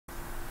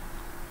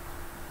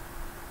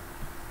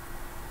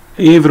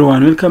Hey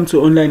everyone, welcome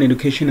to Online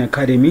Education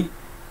Academy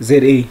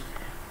ZA.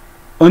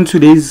 On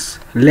today's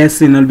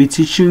lesson, I'll be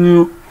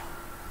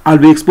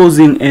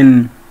exposing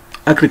an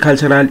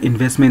agricultural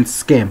investment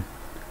scam,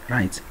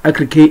 right?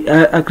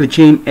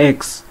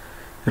 Agrichainx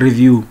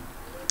review.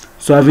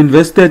 So I've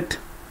invested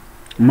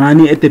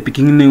money at the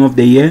beginning of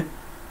the year.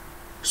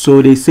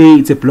 So they say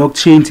it's a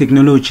blockchain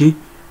technology.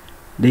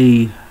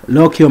 They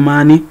lock your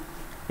money,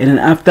 and then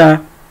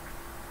after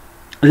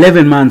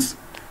 11 months,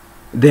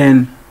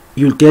 then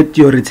you'll get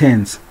your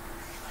returns.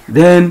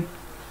 Then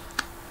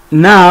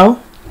now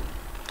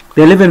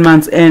the 11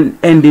 months end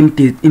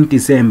in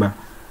December,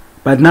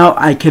 but now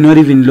I cannot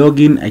even log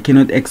in. I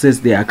cannot access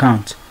the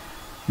account.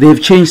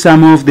 They've changed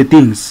some of the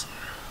things.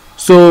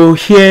 So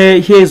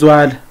here's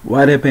what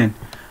happened.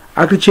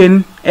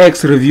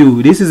 Agrichainx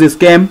review. This is a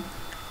scam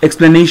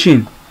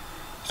explanation.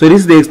 So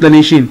this is the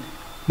explanation.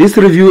 This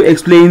review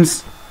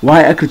explains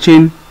why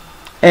Agrichainx,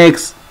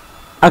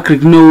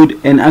 Agrichainx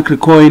and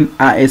Agricoin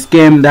are a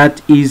scam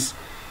that is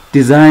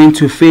designed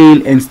to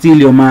fail and steal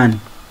your money.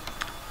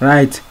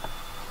 Right?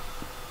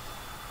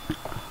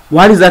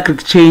 What is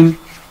Agrichainx,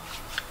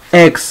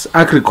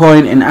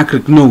 Agricoin and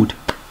Agrichainx?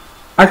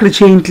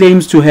 Agrichainx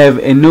claims to have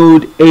a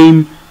node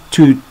aimed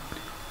to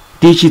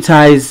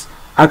digitize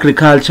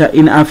agriculture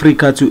in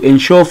Africa to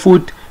ensure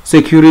food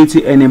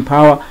security and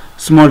empower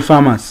small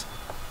farmers.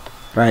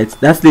 Right?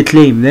 That's the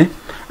claim there.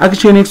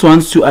 Agrichainx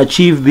wants to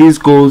achieve these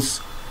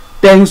goals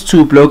thanks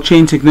to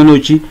blockchain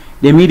technology.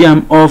 The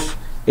medium of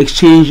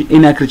exchange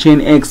in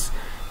Agrichainx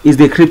is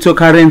the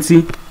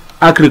cryptocurrency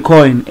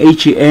Agricoin,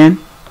 HEN.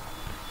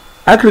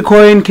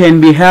 Agricoin can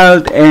be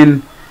held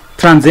and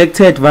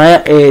transacted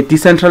via a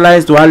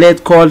decentralized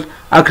wallet called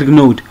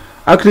Agrichainx.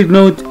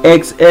 Agrichainx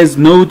acts as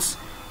nodes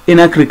in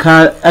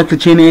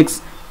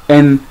Agrichainx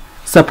and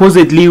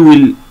supposedly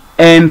will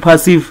earn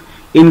passive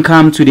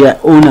income to their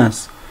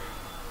owners.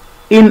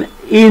 In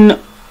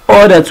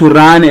order to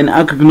run an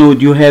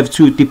Agrichainx, you have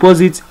to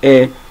deposit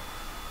a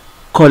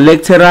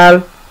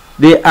collateral.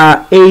 There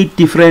are 8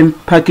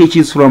 different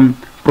packages from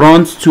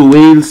bronze to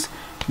whales.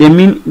 The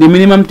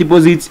minimum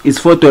deposit is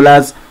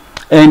 $4,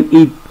 and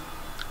it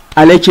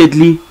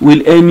allegedly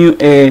will earn you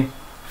a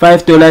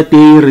 $5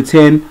 day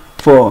return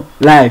for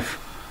life,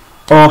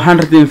 or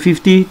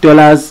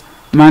 $150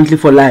 monthly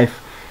for life.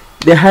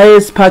 The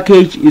highest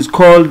package is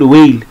called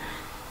whale.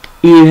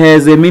 It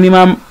has a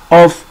minimum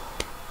of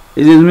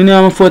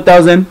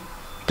 $4,000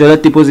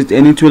 deposit,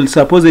 and it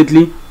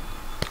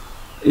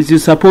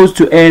is supposed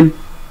to earn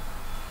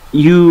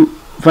you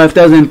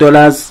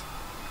 $5,000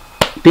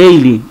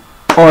 daily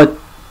or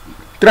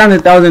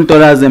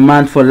 $300,000 a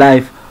month for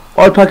life.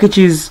 All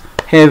packages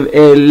have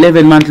a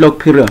 11-month lock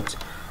period,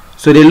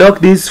 so they lock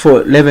this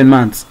for 11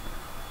 months,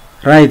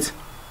 right?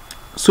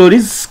 So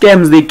these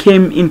scams, they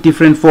came in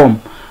different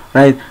form,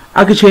 right?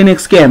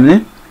 Agrichainx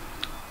scam,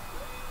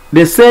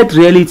 the sad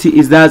reality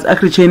is that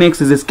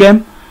Agrichainx is a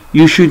scam.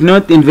 You should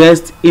not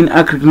invest in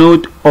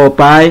Agrichainx or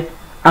buy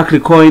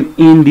Agricoin.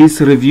 In this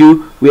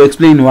review we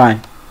explain why.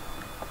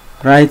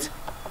 Right?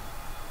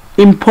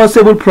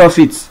 Impossible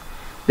profits.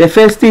 The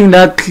first thing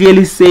that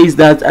clearly says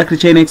that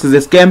Agrichainx is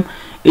a scam,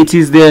 it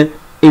is the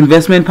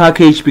investment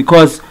package,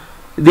 because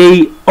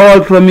they all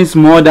promise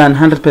more than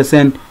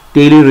 100%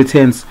 daily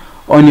returns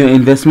on your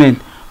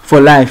investment for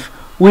life,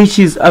 which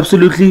is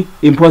absolutely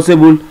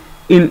impossible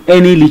in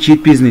any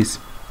legit business.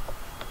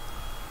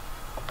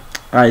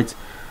 Right?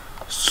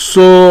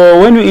 So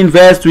when we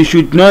invest, we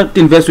should not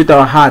invest with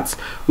our hearts.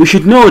 We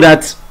should know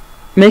that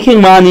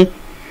making money,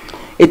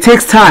 it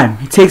takes time.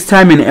 It takes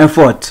time and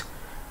effort.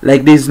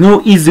 Like, there's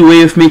no easy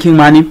way of making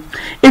money.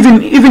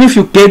 Even if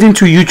you get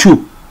into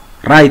YouTube,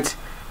 right?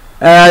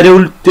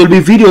 There'll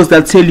be videos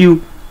that tell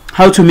you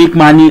how to make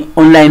money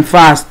online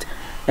fast.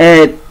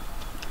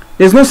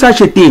 There's no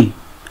such a thing,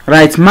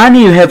 right?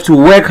 Money, you have to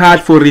work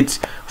hard for it,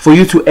 for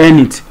you to earn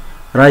it,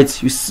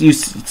 right? It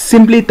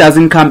simply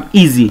doesn't come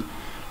easy.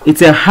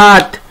 It's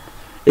hard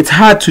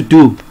to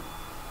do,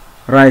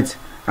 right?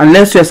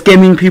 Unless you're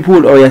scamming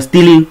people or you're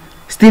stealing.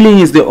 Stealing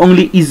is the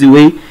only easy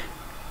way.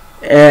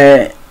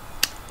 That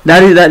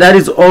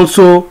is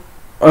also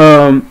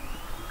not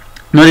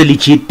a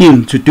legit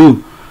thing to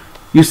do.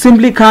 You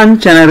simply can't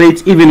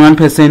generate even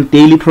 1%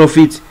 daily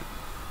profit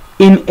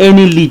in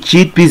any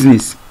legit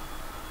business.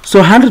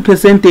 So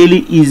 100%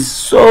 daily is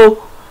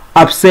so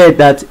absurd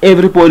that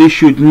everybody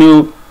should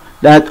know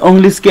that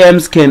only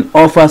scams can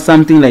offer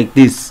something like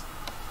this.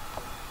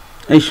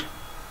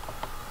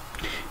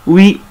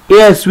 We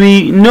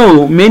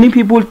know many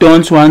people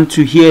don't want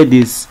to hear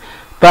this,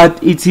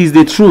 but it is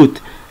the truth,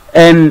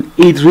 and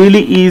it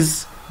really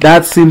is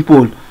that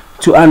simple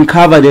to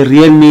uncover the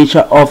real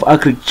nature of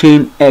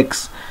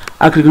Agrichainx,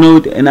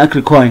 Agrichainx and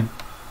Agricoin.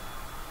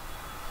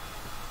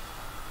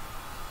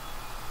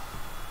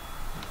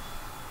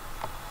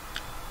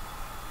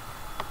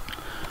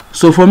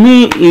 So for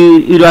me,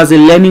 it was a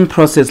learning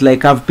process.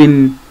 Like, I've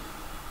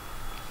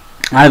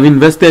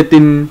invested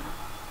in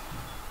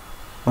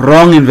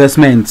wrong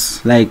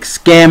investments, like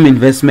scam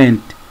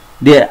investment.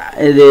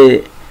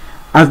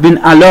 I've been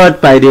alert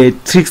by the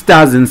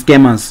tricksters and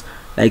scammers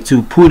like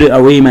to put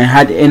away my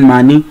hard-earned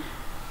money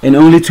and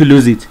only to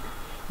lose it.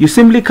 You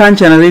simply can't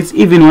generate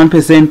even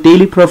 1%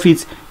 daily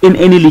profits in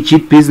any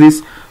legit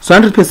business. So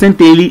 100%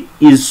 daily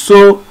is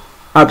so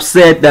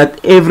upset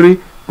that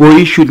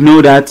everybody should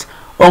know that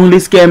only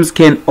scams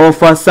can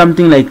offer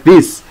something like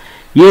this.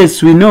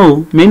 Yes, we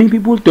know many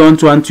people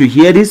don't want to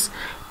hear this,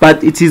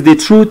 but it is the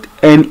truth,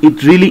 and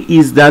it really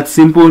is that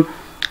simple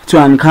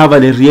to uncover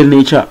the real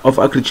nature of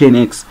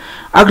Agrichainx,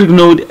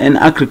 Agrinode and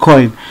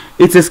Agricoin.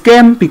 It's a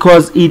scam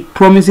because it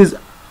promises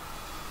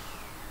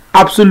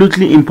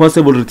absolutely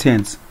impossible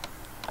returns.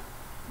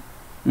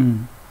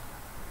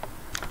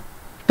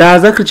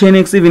 Does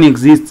Agrichainx even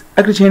exist?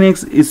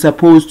 Agrichainx is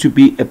supposed to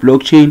be a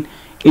blockchain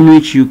in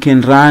which you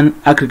can run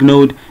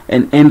Agrinode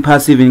and earn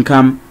passive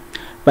income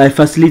by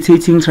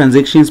facilitating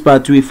transactions,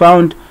 but we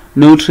found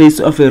no trace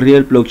of a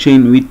real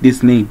blockchain with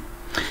this name.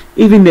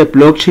 Even the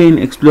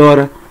blockchain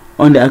explorer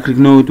on the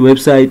Agrinode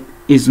website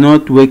is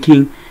not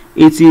working.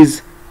 It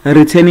is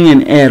returning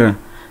an error.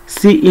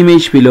 See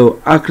image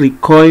below.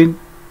 Agricoin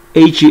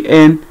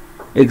AGN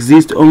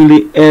exists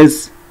only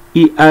as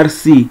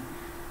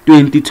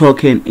ERC20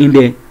 token in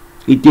the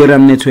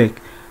Ethereum network,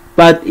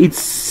 but it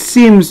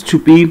seems to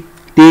be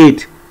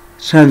dead.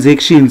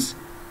 Transactions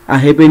are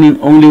happening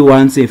only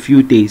once a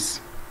few days.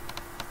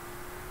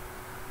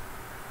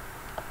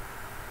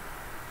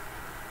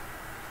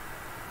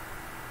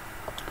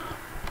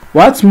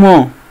 What's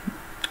more,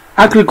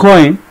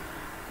 Agricoin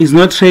is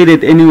not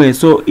traded anywhere,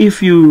 so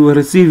if you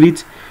receive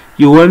it,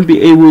 you won't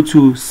be able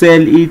to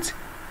sell it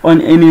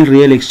on any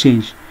real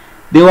exchange.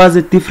 There was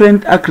a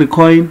different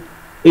Agricoin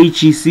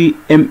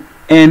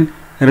HECMN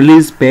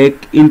released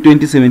back in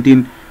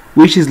 2017,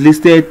 which is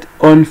listed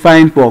on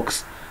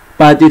Finebox,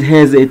 but it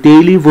has a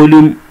daily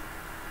volume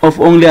of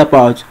only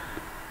about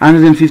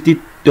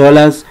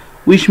 $150,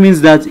 which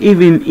means that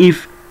even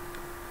if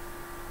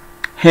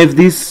have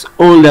this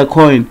older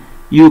coin,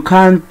 you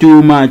can't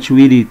do much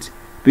with it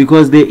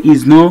because there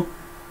is no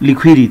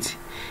liquidity.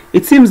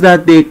 It seems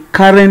that the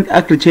current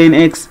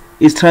Agrichainx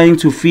is trying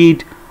to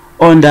feed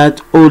on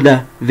that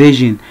older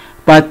version,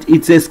 but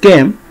it's a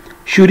scam.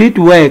 Should it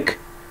work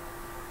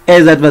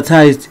as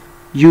advertised,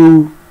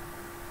 you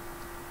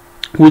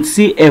would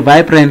see a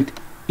vibrant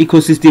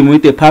ecosystem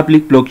with a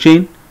public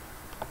blockchain,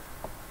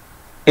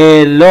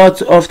 a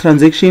lot of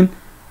transaction,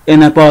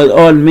 and about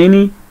all,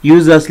 many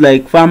users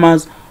like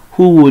farmers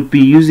who would be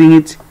using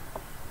it.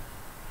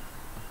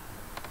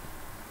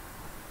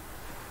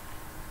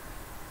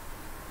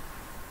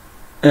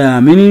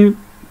 Many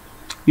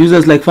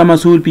users like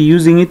farmers who will be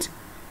using it,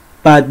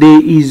 but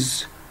there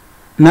is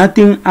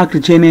nothing.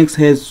 Agrichainx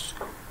has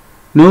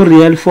no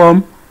real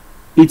form.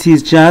 It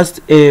is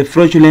just a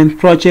fraudulent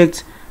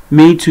project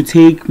made to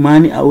take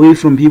money away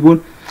from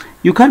people.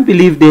 You can't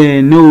believe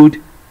the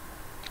node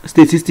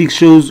statistics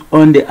shows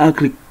on the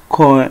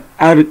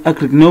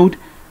Agrinode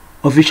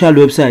official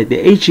website.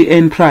 The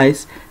HEN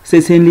price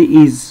certainly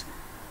is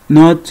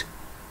not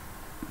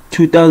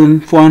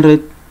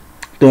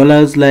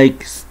 $2,400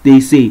 like they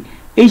say.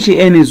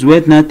 HEN is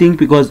worth nothing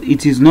because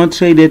it is not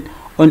traded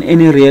on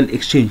any real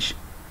exchange.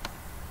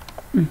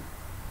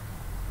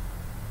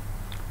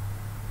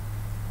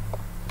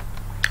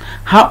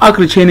 How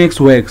Agrichainx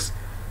works?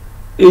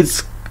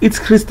 It's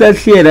crystal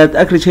clear that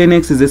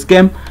Agrichainx is a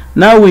scam.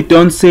 Now we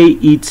don't say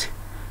it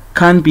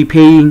can't be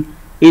paying.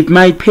 It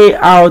might pay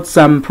out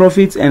some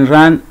profits and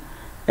run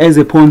as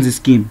a Ponzi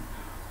scheme.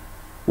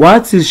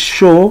 What is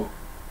sure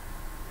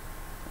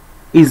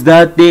is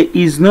that there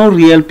is no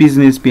real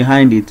business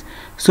behind it.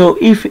 So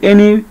if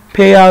any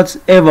payouts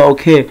ever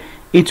occur,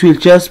 it will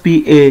just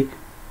be a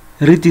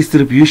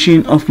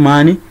redistribution of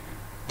money.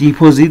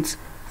 Deposits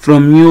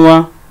from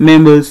newer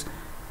members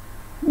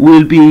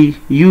will be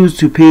used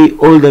to pay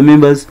older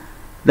members.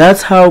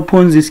 That's how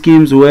Ponzi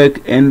schemes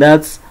work, and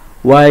that's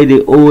why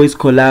they always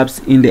collapse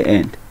in the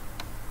end.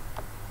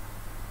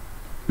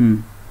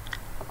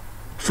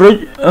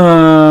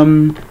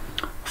 Fraudsters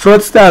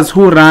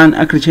who run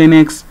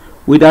Agrichainx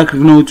with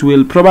Agrinode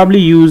will probably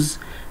use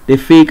the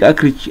fake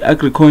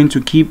Agricoin to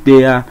keep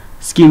their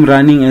scheme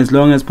running as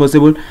long as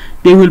possible.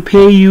 They will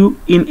pay you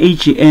in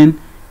HEN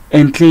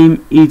and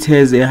claim it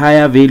has a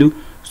higher value,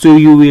 so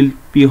you will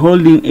be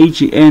holding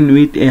HEN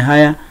with a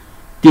higher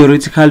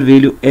theoretical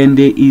value, and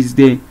there is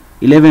the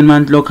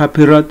 11-month lockup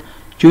period.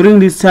 During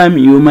this time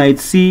you might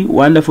see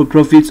wonderful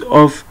profits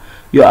of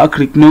your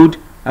Agrinode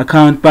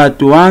account,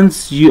 but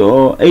once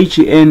your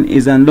HEN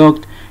is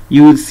unlocked,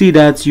 you will see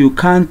that you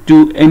can't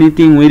do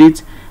anything with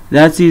it,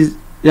 that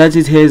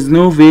it has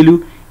no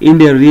value in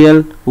the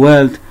real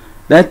world.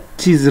 That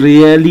is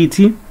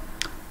reality.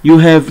 You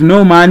have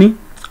no money,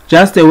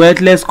 just a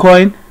worthless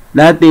coin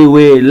that they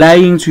were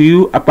lying to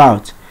you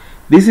about.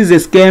 This is a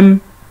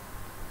scheme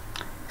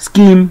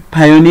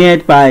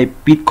pioneered by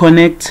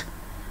BitConnect.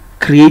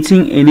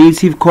 Creating a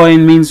native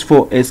coin means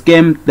for a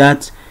scam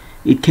that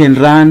it can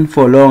run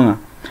for longer,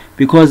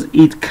 because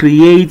it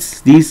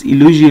creates this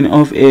illusion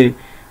of a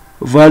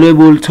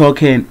valuable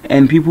token,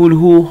 and people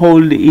who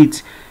hold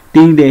it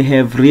think they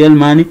have real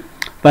money,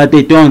 but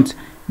they don't.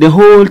 The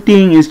whole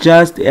thing is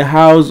just a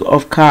house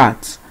of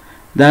cards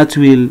that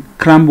will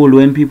crumble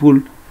when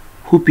people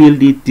who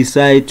build it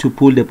decide to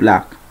pull the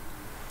plug.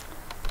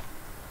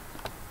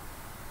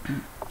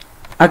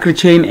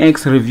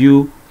 Agrichainx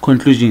review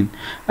conclusion.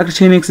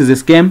 Agrichainx is a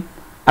scam,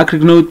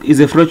 Agrichainx is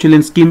a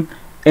fraudulent scheme,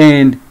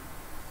 and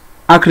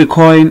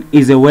Agricoin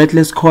is a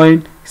worthless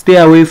coin. Stay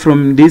away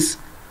from this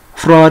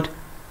fraud.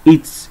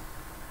 It's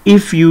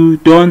if you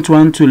don't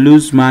want to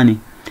lose money.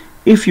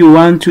 If you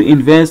want to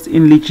invest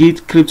in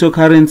legit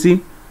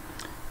cryptocurrency,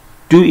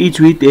 do it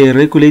with a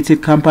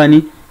regulated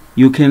company.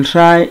 You can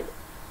try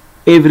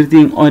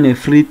everything on a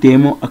free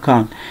demo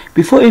account.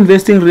 Before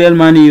investing real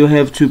money, you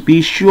have to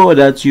be sure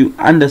that you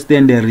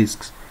understand the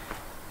risks.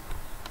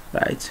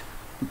 Right.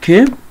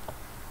 Okay.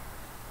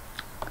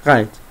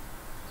 Right.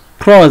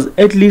 Pros: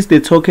 at least the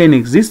token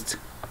exists.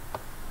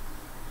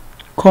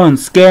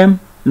 Cons: scam,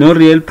 no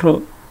real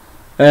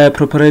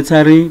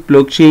proprietary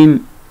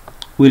blockchain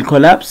will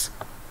collapse.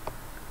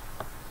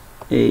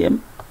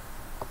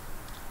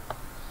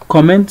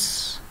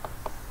 Comments: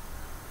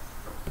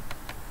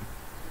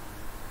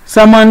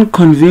 someone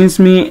convinced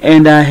me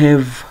and I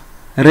have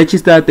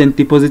registered and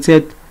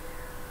deposited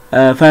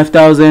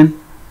 5,000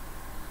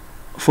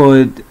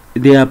 for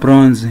their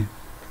bronze.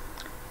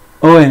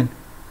 Owen: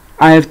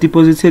 I have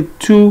deposited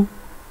 2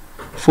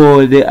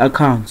 for their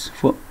accounts.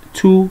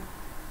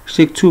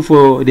 Check 2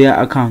 for their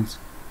accounts.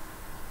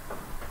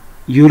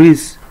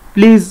 Yuris: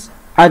 please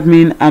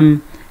admin,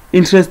 I'm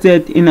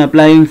interested in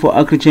applying for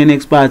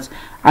Agrichainx, but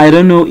I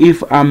don't know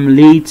if I'm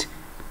late,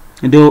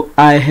 though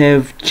I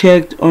have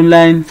checked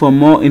online for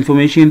more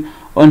information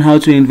on how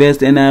to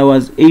invest and I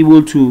was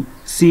able to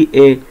see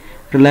a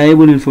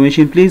reliable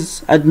information.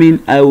 Please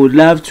admin, I would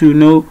love to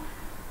know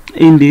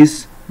in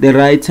this the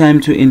right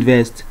time to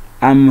invest.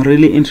 I'm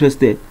really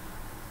interested.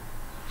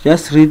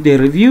 Just read the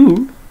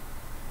review.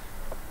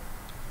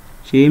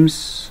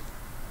 James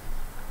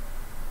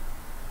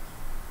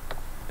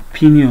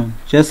opinion.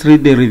 Just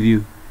read the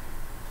review.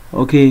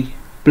 Okay.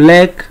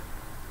 Black,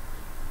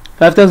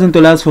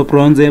 $5,000 for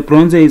bronze.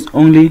 Bronze is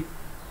only.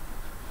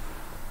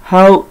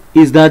 How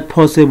is that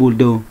possible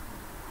though?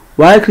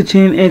 While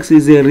Agrichainx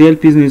is a real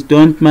business,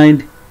 don't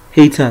mind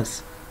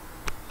haters.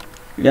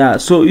 Yeah,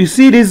 so you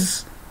see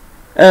this,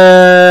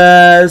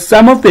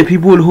 some of the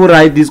people who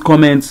write these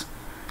comments,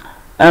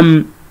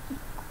 they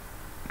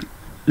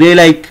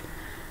like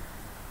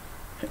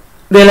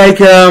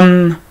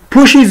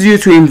pushes you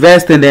to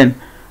invest, and then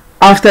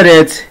after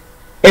that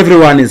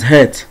everyone is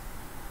hurt,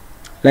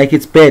 like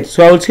it's bad.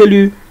 So I will tell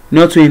you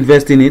not to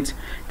invest in it.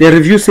 The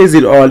review says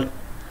it all.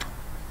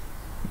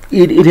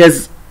 It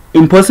has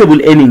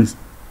impossible earnings,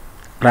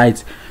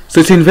 right?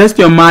 So to invest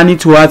your money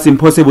towards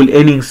impossible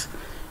earnings,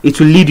 it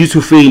will lead you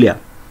to failure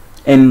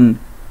and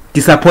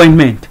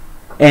disappointment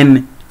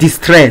and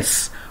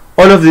distress.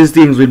 All of these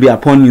things will be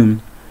upon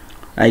you.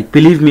 Like,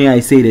 believe me,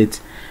 I say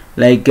that.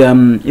 Like,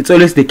 it's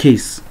always the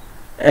case,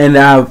 and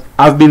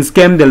I've been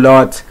scammed a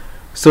lot.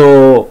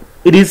 So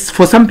it is,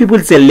 for some people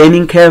it's a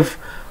learning curve.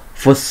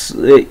 For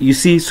you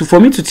see, so for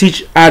me to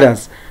teach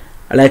others,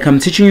 like I'm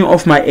teaching you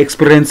off my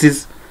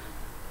experiences.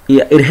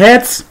 Yeah, it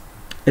hurts,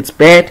 it's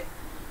bad.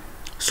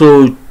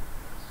 So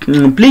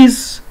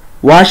please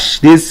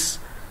watch this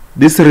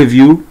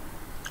review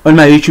on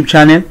my YouTube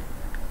channel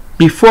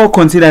before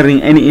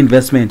considering any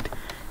investment.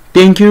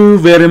 Thank you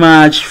very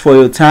much for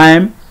your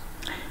time.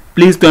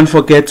 Please don't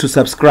forget to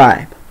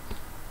subscribe.